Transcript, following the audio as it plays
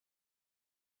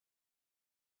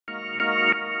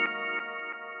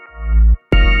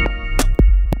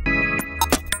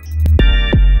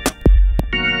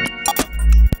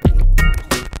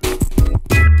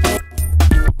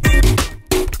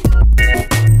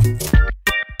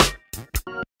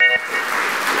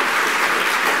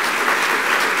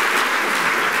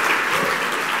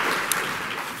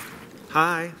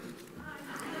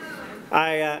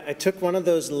I took one of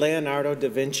those Leonardo da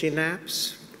Vinci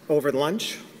naps over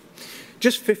lunch.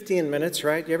 Just 15 minutes,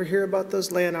 right? You ever hear about those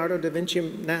Leonardo da Vinci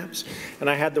naps? And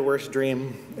I had the worst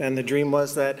dream. And the dream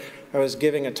was that I was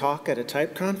giving a talk at a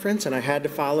type conference and I had to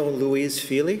follow Louise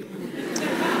Feely.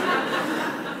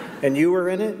 And you were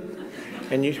in it.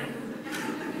 And you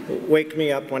wake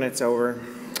me up when it's over.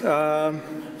 I'm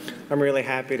really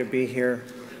happy to be here.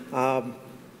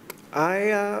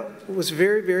 I was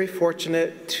very, very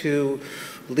fortunate to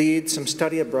lead some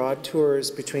study abroad tours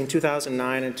between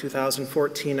 2009 and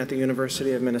 2014 at the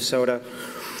University of Minnesota.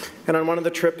 And on one of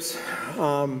the trips,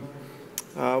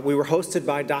 we were hosted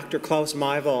by Dr. Klaus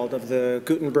Maywald of the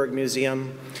Gutenberg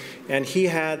Museum. And he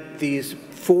had these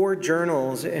 4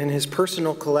 journals in his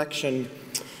personal collection.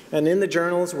 And in the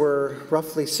journals were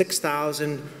roughly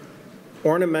 6,000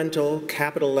 ornamental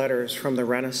capital letters from the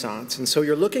Renaissance. And so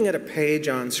you're looking at a page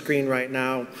on screen right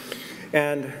now,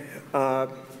 and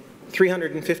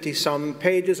 350 some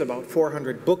pages, about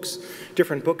 400 books,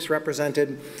 different books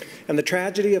represented. And the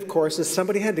tragedy, of course, is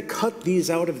somebody had to cut these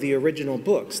out of the original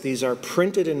books. These are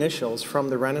printed initials from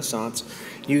the Renaissance.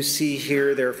 You see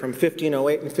here they're from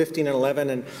 1508 and 1511,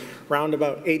 and round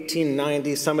about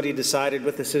 1890, somebody decided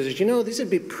with the scissors, you know, these would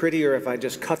be prettier if I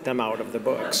just cut them out of the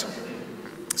books.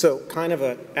 So kind of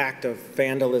an act of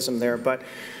vandalism there, but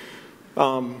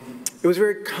it was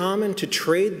very common to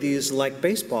trade these like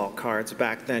baseball cards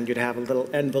back then. You'd have a little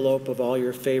envelope of all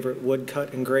your favorite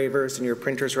woodcut engravers and your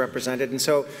printers represented, and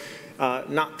so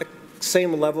not the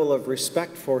same level of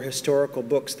respect for historical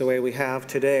books the way we have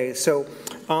today. So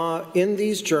in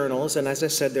these journals, and as I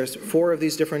said, there's 4 of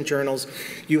these different journals,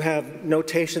 you have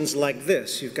notations like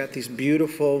this. You've got these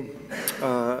beautiful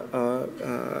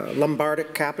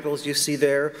Lombardic capitals you see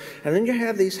there, and then you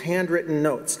have these handwritten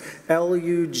notes.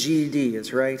 LUGD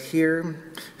is right here,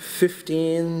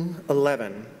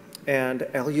 1511. And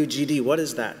LUGD, what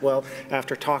is that? Well,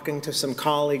 after talking to some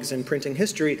colleagues in printing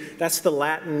history, that's the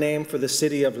Latin name for the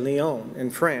city of Lyon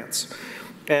in France.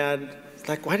 And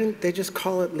like, why didn't they just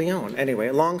call it Lyon?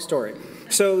 Anyway, long story.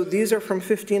 So these are from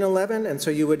 1511, and so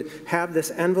you would have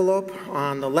this envelope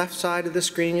on the left side of the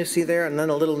screen you see there, and then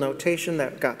a little notation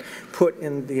that got put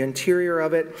in the interior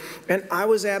of it. And I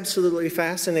was absolutely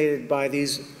fascinated by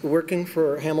these. Working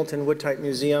for Hamilton Wood Type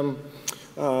Museum,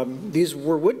 these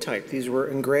were wood type. These were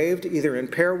engraved either in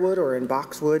pear wood or in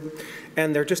boxwood,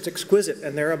 and they're just exquisite,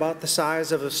 and they're about the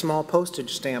size of a small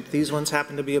postage stamp. These ones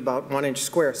happen to be about 1 inch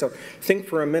square. So think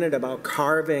for a minute about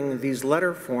carving these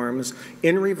letter forms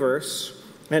in reverse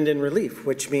and in relief,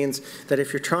 which means that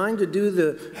if you're trying to do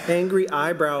the angry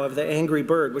eyebrow of the angry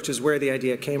bird, which is where the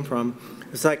idea came from,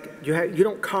 it's like you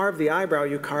don't carve the eyebrow,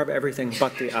 you carve everything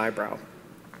but the eyebrow.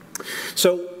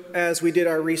 So as we did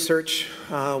our research,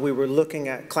 we were looking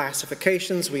at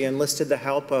classifications. We enlisted the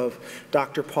help of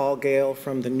Dr. Paul Gale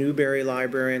from the Newberry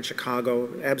Library in Chicago,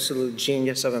 absolute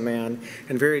genius of a man,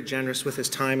 and very generous with his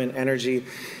time and energy.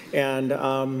 And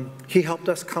he helped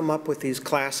us come up with these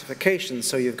classifications.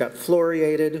 So you've got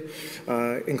floriated,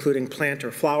 including plant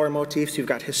or flower motifs. You've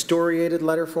got historiated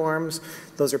letter forms.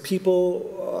 Those are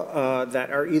people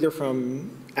that are either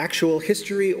from actual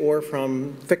history or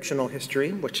from fictional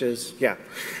history, which is, yeah.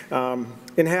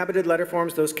 Inhabited letter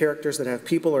forms, those characters that have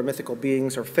people or mythical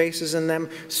beings or faces in them.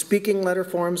 Speaking letter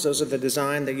forms, those are the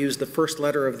design that use the first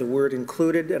letter of the word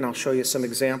included, and I'll show you some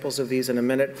examples of these in a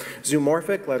minute.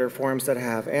 Zoomorphic, letter forms that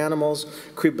have animals.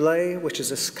 Criblé, which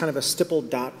is a kind of a stippled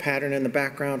dot pattern in the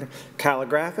background.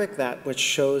 Calligraphic, that which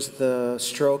shows the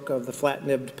stroke of the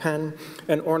flat-nibbed pen.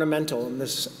 And ornamental, in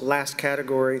this last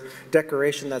category,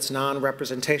 decoration that's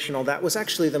non-representational. That was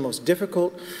actually the most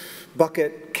difficult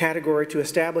bucket category to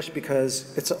establish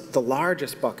because it's the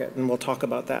largest bucket, and we'll talk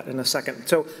about that in a second.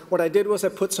 So what I did was I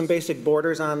put some basic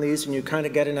borders on these, and you kind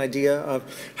of get an idea of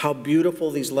how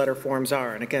beautiful these letter forms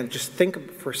are. And again, just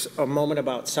think for a moment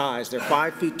about size. They're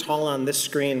 5 feet tall on this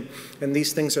screen, and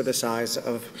these things are the size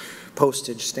of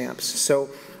postage stamps. So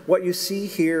what you see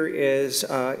here is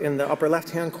in the upper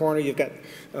left-hand corner, you've got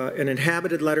an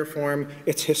inhabited letter form.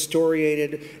 It's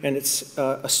historiated, and it's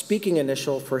a speaking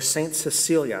initial for Saint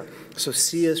Cecilia. So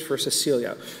C is for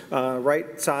Cecilia.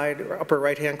 Right side, upper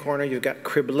right-hand corner, you've got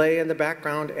criblé in the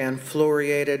background and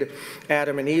floriated.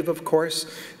 Adam and Eve, of course.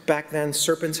 Back then,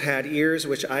 serpents had ears,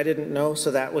 which I didn't know, so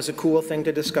that was a cool thing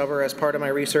to discover as part of my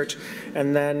research.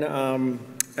 And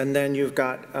then you've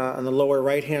got, on the lower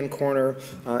right-hand corner,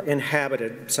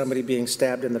 inhabited, somebody being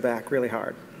stabbed in the back really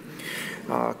hard.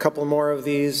 A couple more of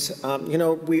these. You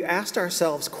know, we asked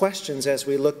ourselves questions as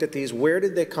we looked at these. Where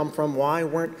did they come from? Why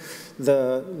weren't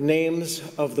the names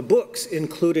of the books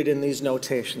included in these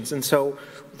notations? And so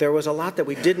there was a lot that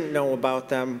we didn't know about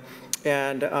them.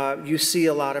 And you see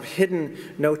a lot of hidden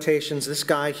notations. This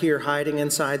guy here hiding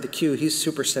inside the Q, he's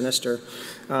super sinister.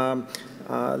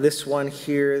 This one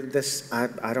here,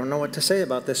 I don't know what to say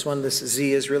about this one. This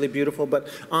Z is really beautiful, but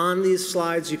on these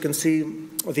slides you can see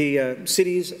the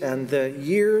cities and the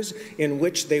years in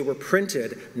which they were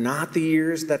printed, not the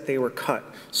years that they were cut.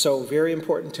 So very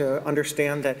important to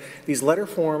understand that these letter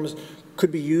forms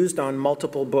could be used on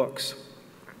multiple books.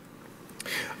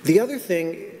 The other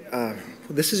thing,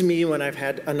 this is me when I've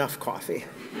had enough coffee.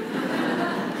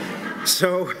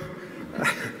 So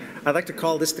I like to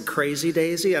call this the crazy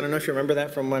daisy. I don't know if you remember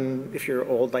that from when, if you're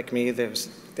old like me,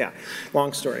 yeah,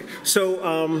 long story.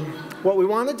 So what we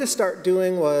wanted to start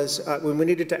doing was when we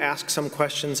needed to ask some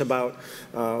questions about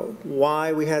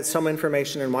why we had some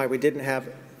information and why we didn't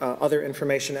have other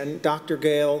information. And Dr.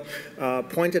 Gale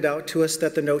pointed out to us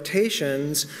that the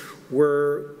notations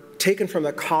were taken from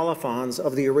the colophons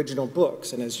of the original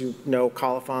books. And as you know,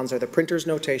 colophons are the printer's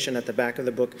notation at the back of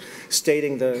the book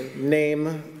stating the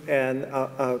name and,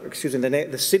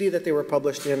 the city that they were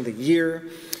published in, the year,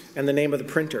 and the name of the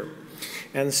printer.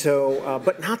 And so,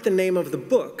 but not the name of the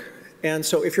book. And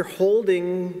so if you're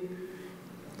holding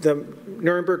the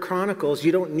Nuremberg Chronicles,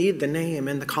 you don't need the name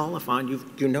in the colophon.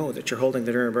 You know that you're holding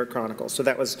the Nuremberg Chronicles. So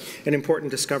that was an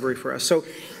important discovery for us. So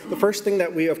the first thing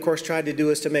that we, of course, tried to do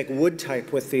is to make wood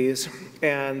type with these.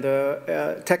 And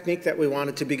the technique that we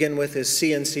wanted to begin with is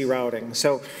CNC routing.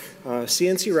 So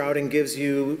CNC routing gives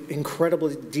you incredible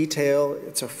detail.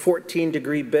 It's a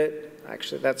 14-degree bit.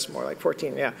 Actually, that's more like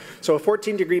 14, yeah. So a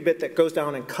 14-degree bit that goes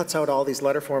down and cuts out all these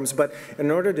letter forms. But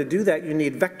in order to do that, you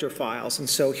need vector files. And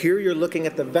so here you're looking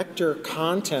at the vector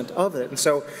content of it. And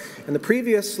so in the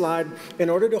previous slide, in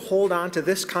order to hold on to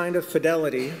this kind of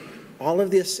fidelity, all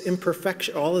of this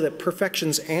imperfection, all of the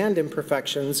perfections and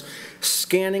imperfections,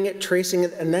 scanning it, tracing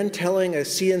it, and then telling a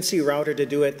CNC router to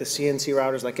do it, the CNC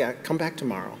router's like, yeah, come back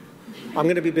tomorrow. I'm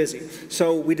going to be busy.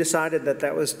 So we decided that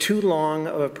that was too long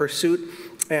of a pursuit,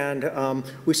 and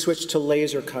we switched to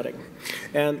laser cutting.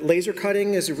 And laser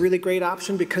cutting is a really great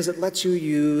option because it lets you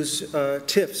use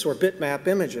TIFFs or bitmap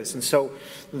images. And so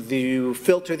you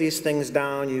filter these things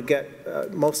down, you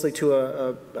get mostly to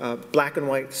a black and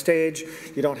white stage.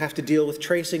 You don't have to deal with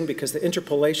tracing because the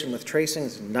interpolation with tracing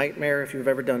is a nightmare if you've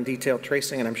ever done detailed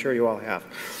tracing, and I'm sure you all have.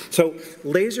 So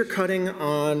laser cutting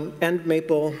on end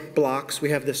maple blocks. We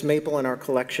have this maple in our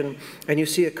collection, and you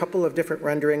see a couple of different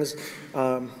renderings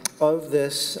of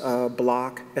this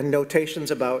block and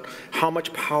notations about how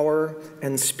much power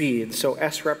and speed. So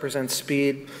S represents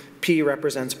speed, P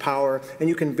represents power, and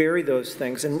you can vary those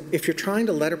things. And if you're trying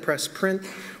to letterpress print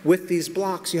with these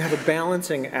blocks, you have a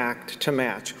balancing act to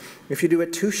match. If you do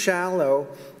it too shallow,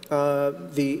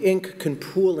 the ink can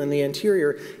pool in the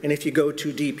interior, and if you go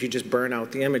too deep, you just burn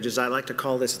out the images. I like to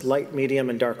call this light, medium,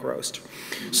 and dark roast.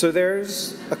 So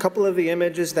there's a couple of the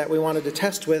images that we wanted to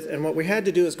test with, and what we had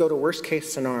to do is go to worst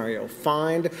case scenario,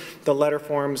 find the letter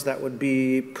forms that would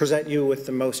present you with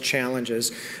the most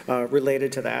challenges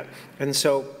related to that. And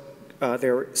so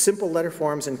there were simple letter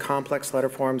forms and complex letter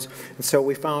forms, and so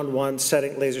we found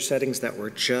laser settings that were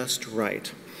just right.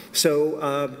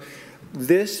 So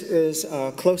this is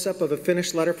a close-up of a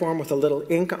finished letter form with a little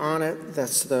ink on it.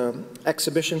 That's the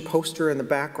exhibition poster in the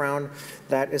background.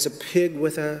 That is a pig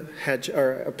with a hedge,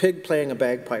 or a pig playing a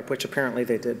bagpipe, which apparently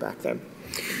they did back then.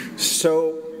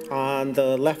 So on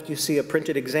the left you see a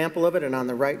printed example of it, and on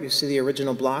the right you see the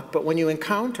original block. But when you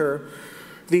encounter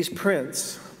these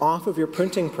prints off of your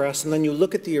printing press, and then you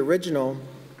look at the original,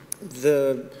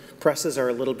 the presses are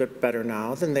a little bit better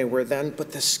now than they were then,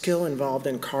 but the skill involved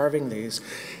in carving these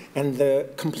and the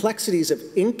complexities of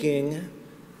inking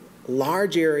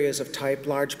large areas of type,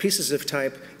 large pieces of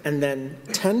type, and then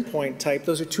 10-point type,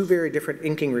 those are two very different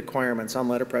inking requirements on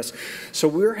letterpress. So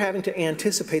we're having to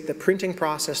anticipate the printing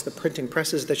process, the printing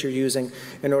presses that you're using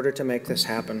in order to make this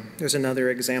happen. There's another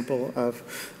example of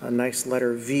a nice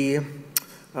letter V.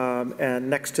 And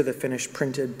next to the finished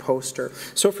printed poster.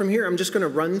 So from here, I'm just going to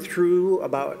run through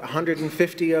about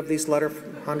 150 of these letter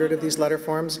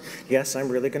forms. Yes, I'm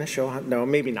really going to show, no,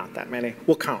 maybe not that many.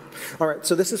 We'll count. All right,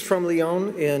 so this is from Lyon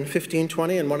in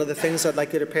 1520, and one of the things I'd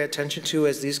like you to pay attention to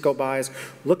as these go by is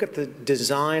look at the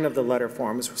design of the letter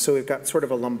forms. So we've got sort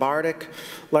of a Lombardic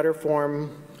letter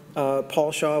form.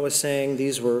 Paul Shaw was saying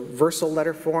these were versal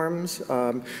letter forms,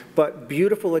 but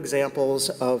beautiful examples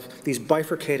of these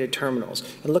bifurcated terminals.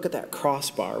 And look at that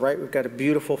crossbar, right? We've got a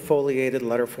beautiful foliated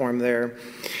letter form there.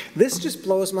 This just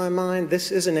blows my mind.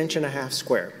 This is 1.5 inches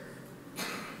square.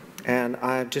 And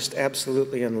I'm just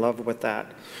absolutely in love with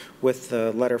that, with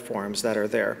the letter forms that are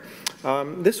there.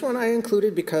 This one I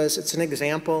included because it's an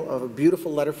example of a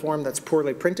beautiful letter form that's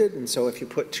poorly printed, and so if you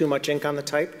put too much ink on the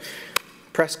type,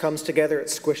 Press comes together, it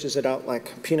squishes it out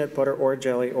like peanut butter or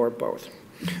jelly or both.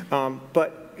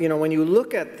 But you know, when you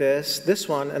look at this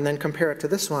one, and then compare it to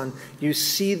this one, you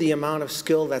see the amount of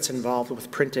skill that's involved with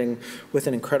printing with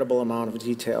an incredible amount of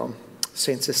detail.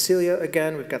 St. Cecilia,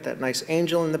 again, we've got that nice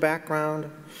angel in the background.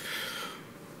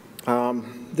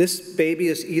 This baby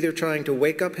is either trying to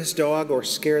wake up his dog or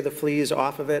scare the fleas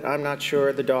off of it. I'm not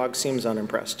sure. The dog seems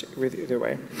unimpressed either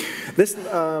way. This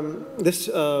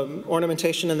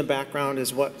ornamentation in the background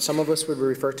is what some of us would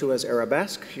refer to as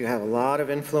Arabesque. You have a lot of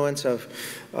influence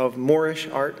of Moorish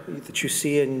art that you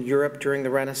see in Europe during the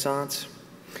Renaissance.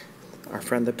 Our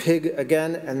friend the pig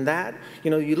again, and that, you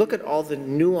know, you look at all the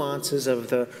nuances of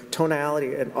the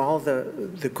tonality and all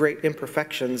the great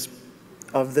imperfections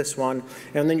of this one,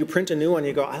 and then you print a new one,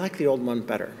 you go, I like the old one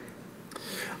better.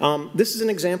 This is an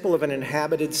example of an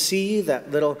inhabited sea.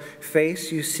 That little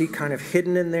face you see kind of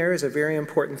hidden in there is a very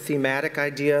important thematic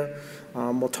idea.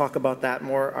 We'll talk about that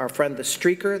more. Our friend the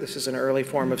streaker, this is an early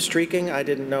form of streaking. I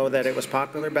didn't know that it was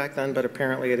popular back then, but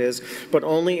apparently it is, but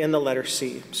only in the letter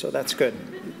C, so that's good.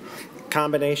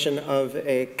 Combination of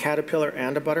a caterpillar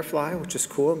and a butterfly, which is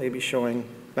cool, maybe showing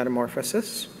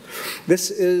metamorphosis. This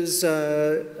is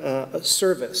a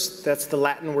service. That's the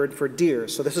Latin word for deer.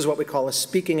 So this is what we call a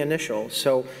speaking initial.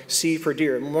 So C for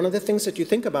deer. And one of the things that you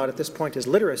think about at this point is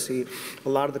literacy. A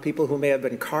lot of the people who may have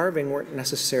been carving weren't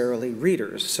necessarily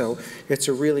readers. So it's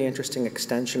a really interesting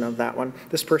extension of that one.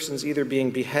 This person's either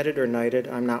being beheaded or knighted.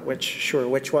 I'm not sure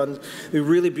which one. A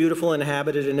really beautiful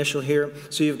inhabited initial here.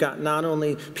 So you've got not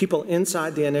only people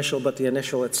inside the initial, but the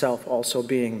initial itself also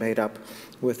being made up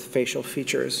with facial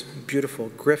features. Beautiful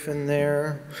griffin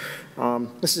there.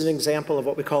 This is an example of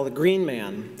what we call the green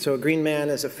man. So a green man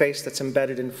is a face that's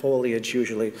embedded in foliage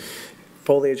usually.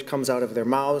 Foliage comes out of their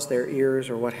mouths, their ears,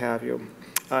 or what have you.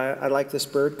 I like this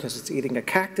bird because it's eating a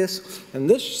cactus. And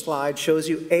this slide shows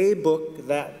you a book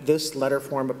that this letter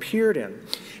form appeared in.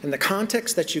 And the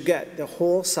context that you get, the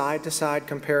whole side-to-side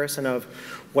comparison of,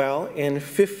 well, in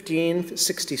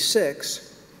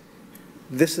 1566,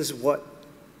 this is what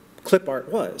clip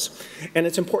art was. And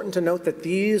it's important to note that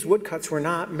these woodcuts were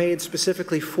not made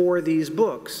specifically for these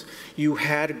books. You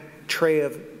had a tray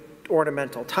of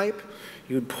ornamental type.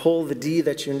 You'd pull the D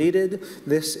that you needed.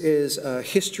 This is a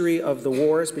history of the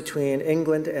wars between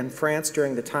England and France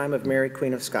during the time of Mary,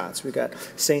 Queen of Scots. We've got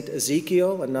St.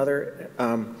 Ezekiel, another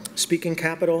speaking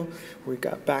capital. We've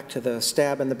got back to the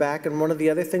stab in the back. And one of the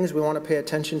other things we want to pay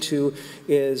attention to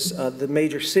is the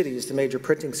major cities, the major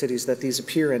printing cities that these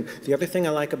appear in. The other thing I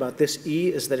like about this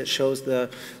E is that it shows the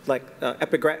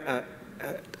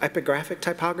epigraphic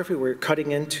typography. We're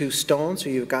cutting into stone, so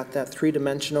you've got that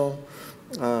three-dimensional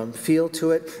feel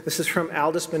to it. This is from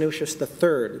Aldus Manutius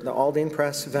III, the Aldine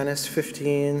Press, Venice,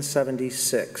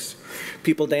 1576.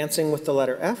 People dancing with the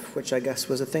letter F, which I guess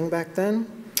was a thing back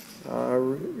then.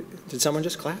 Did someone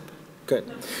just clap? Good.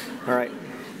 All right.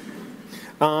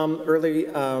 Early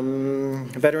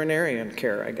veterinarian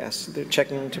care, I guess. They're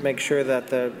checking to make sure that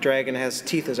the dragon has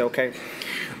teeth is okay.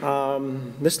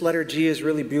 This letter G is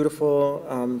really beautiful.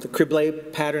 The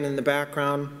criblé pattern in the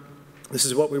background. This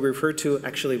is what we refer to,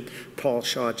 actually Paul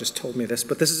Shaw just told me this,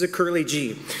 but this is a curly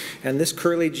G. And this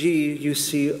curly G you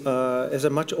see is a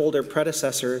much older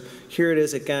predecessor. Here it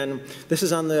is again. This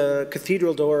is on the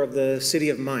cathedral door of the city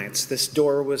of Mainz. This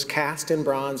door was cast in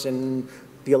bronze in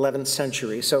the 11th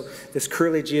century. So this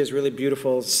curly G is really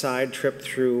beautiful. Side trip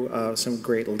through some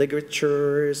great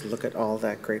literatures. Look at all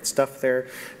that great stuff there.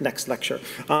 Next lecture.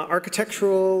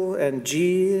 Architectural and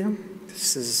G.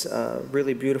 This is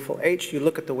really beautiful H. You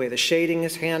look at the way the shading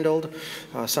is handled,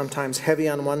 sometimes heavy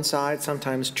on one side,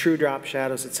 sometimes true drop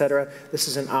shadows, etc. This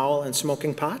is an owl and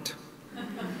smoking pot.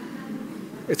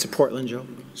 It's a Portland joke,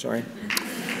 sorry.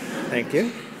 Thank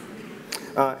you.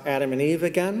 Adam and Eve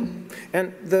again.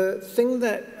 And the thing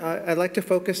that I'd like to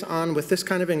focus on with this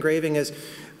kind of engraving is,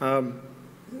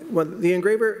 well, the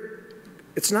engraver,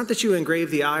 it's not that you engrave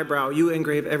the eyebrow, you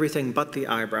engrave everything but the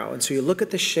eyebrow. And so you look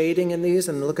at the shading in these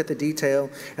and look at the detail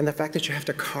and the fact that you have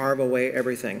to carve away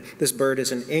everything. This bird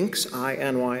is an Inx,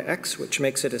 I-N-Y-X, which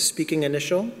makes it a speaking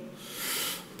initial.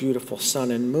 Beautiful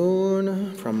sun and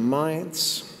moon from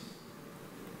Mainz.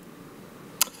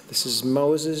 This is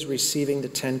Moses receiving the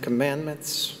 10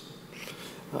 Commandments.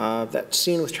 That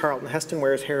scene with Charlton Heston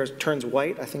where his hair turns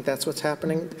white, I think that's what's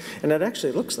happening. And it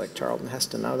actually looks like Charlton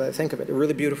Heston now that I think of it. A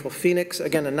really beautiful phoenix.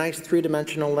 Again, a nice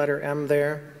three-dimensional letter M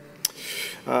there.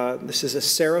 This is a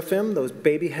seraphim, those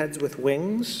baby heads with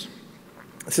wings.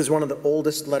 This is one of the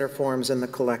oldest letter forms in the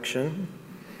collection.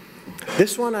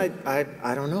 This one,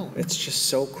 I don't know. It's just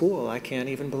so cool. I can't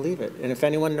even believe it. And if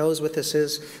anyone knows what this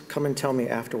is, come and tell me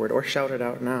afterward or shout it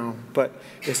out now. But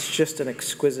it's just an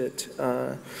exquisite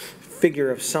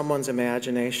figure of someone's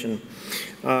imagination.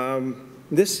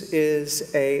 This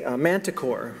is a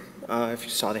manticore. If you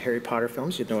saw the Harry Potter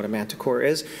films, you'd know what a manticore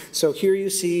is. So here you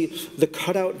see the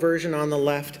cutout version on the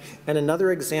left and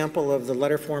another example of the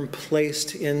letterform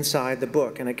placed inside the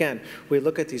book. And again, we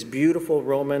look at these beautiful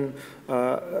Roman,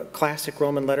 classic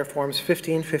Roman letterforms,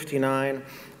 1559.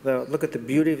 Look at the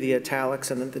beauty of the italics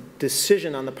and then the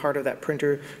decision on the part of that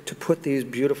printer to put these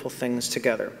beautiful things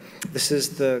together. This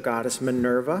is the goddess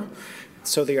Minerva.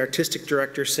 So the artistic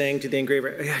director saying to the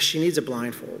engraver, yeah, she needs a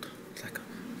blindfold.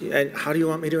 And how do you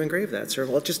want me to engrave that, sir?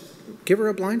 Well, just give her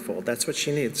a blindfold. That's what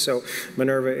she needs. So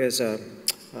Minerva is a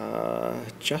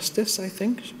justice, I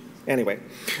think. Anyway,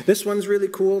 this one's really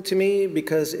cool to me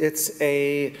because it's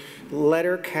a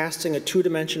letter casting a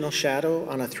two-dimensional shadow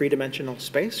on a three-dimensional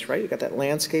space, right? You got that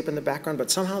landscape in the background, but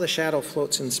somehow the shadow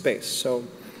floats in space. So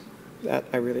that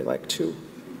I really like too.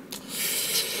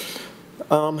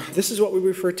 This is what we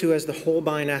refer to as the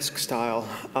Holbein-esque style.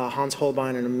 Hans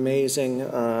Holbein, an amazing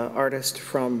artist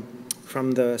from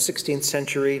the 16th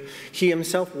century. He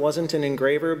himself wasn't an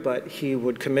engraver, but he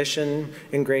would commission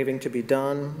engraving to be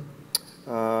done.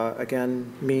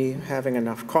 Again, me having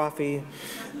enough coffee.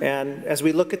 And as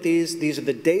we look at these are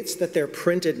the dates that they're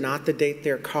printed, not the date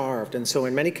they're carved. And so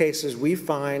in many cases, we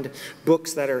find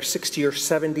books that are 60 or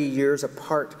 70 years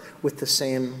apart with the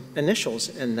same initials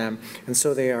in them. And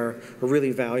so they are a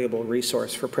really valuable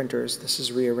resource for printers. This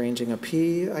is rearranging a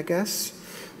P, I guess.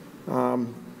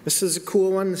 This is a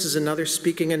cool one. This is another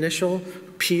speaking initial.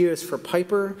 P is for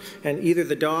Piper. And either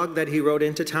the dog that he rode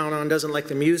into town on doesn't like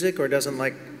the music or doesn't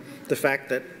like the fact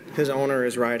that his owner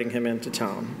is riding him into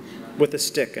town with a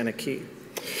stick and a key.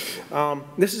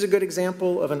 This is a good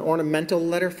example of an ornamental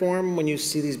letter form. When you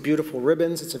see these beautiful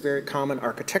ribbons, it's a very common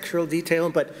architectural detail,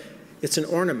 but it's an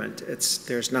ornament.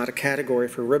 There's not a category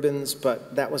for ribbons,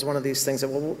 but that was one of these things that,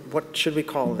 well, what should we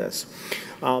call this?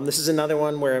 This is another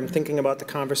one where I'm thinking about the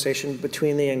conversation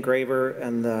between the engraver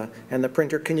and the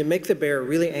printer. Can you make the bear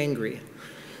really angry?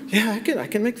 Yeah, I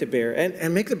can make the bear,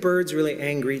 and make the birds really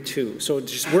angry too. So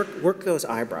just work those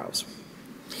eyebrows.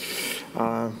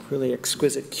 Really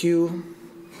exquisite Q.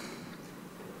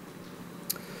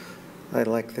 I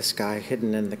like this guy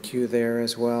hidden in the Q there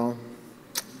as well.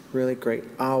 Really great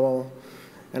owl.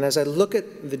 And as I look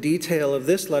at the detail of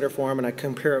this letter form and I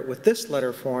compare it with this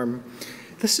letter form,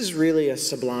 this is really a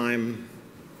sublime,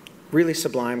 really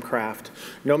sublime craft.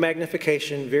 No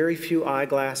magnification, very few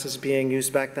eyeglasses being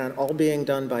used back then, all being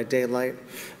done by daylight.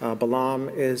 Balaam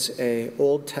is an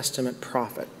Old Testament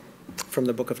prophet from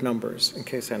the book of Numbers, in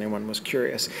case anyone was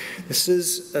curious. This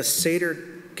is a satyr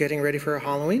getting ready for a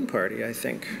Halloween party, I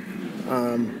think.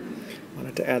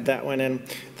 Wanted to add that one in.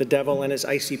 The devil and his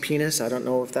icy penis. I don't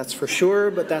know if that's for sure,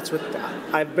 but that's what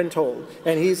I've been told.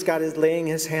 And he's got laying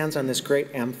his hands on this great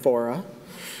amphora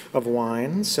of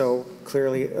wine. So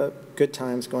clearly a good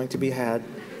time's going to be had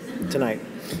tonight.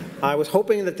 I was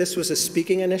hoping that this was a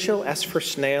speaking initial, S for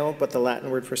snail, but the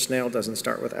Latin word for snail doesn't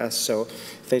start with S, so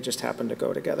they just happen to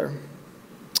go together.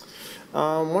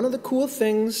 One of the cool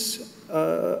things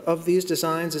of these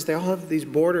designs is they all have these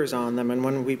borders on them, and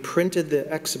when we printed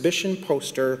the exhibition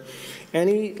poster,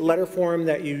 any letter form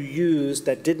that you used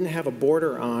that didn't have a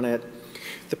border on it,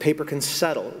 the paper can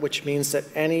settle, which means that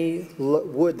any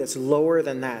wood that's lower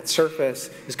than that surface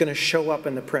is going to show up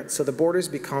in the print. So the borders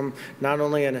become not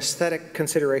only an aesthetic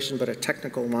consideration, but a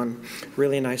technical one.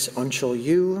 Really nice uncial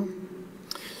U,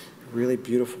 really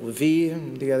beautiful V.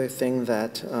 The other thing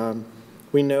that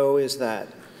we know is that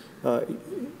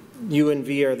U and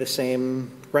V are the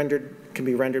same, can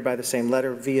be rendered by the same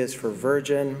letter. V is for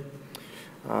virgin.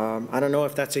 I don't know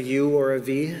if that's a U or a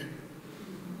V.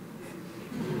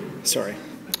 Sorry.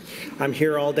 I'm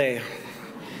here all day.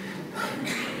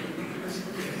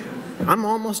 I'm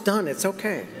almost done. It's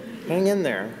okay. Hang in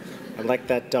there. I like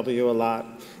that W a lot.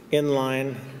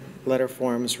 Inline letter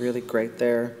forms, really great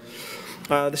there.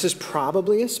 This is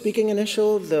probably a speaking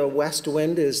initial. The west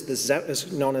wind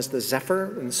is known as the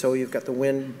zephyr, and so you've got the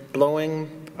wind blowing.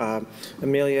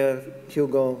 Amelia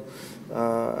Hugel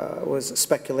was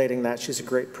speculating that. She's a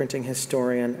great printing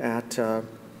historian at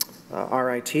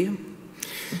RIT.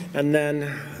 And then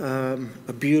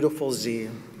a beautiful Z.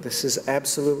 This is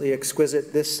absolutely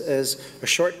exquisite. This is a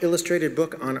short illustrated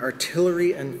book on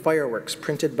artillery and fireworks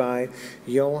printed by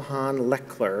Johann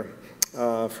Lechler.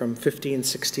 from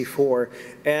 1564.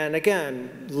 And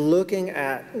again, looking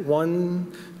at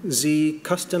one Z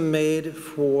custom made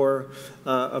for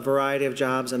a variety of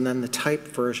jobs, and then the type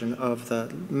version of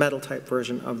the metal type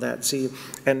version of that Z.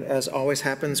 And as always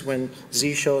happens when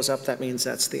Z shows up, that means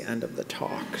that's the end of the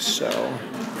talk. So.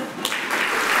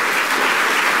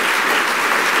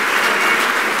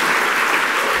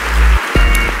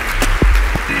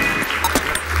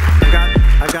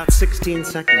 I've got 16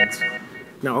 seconds.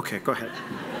 No, okay, go ahead.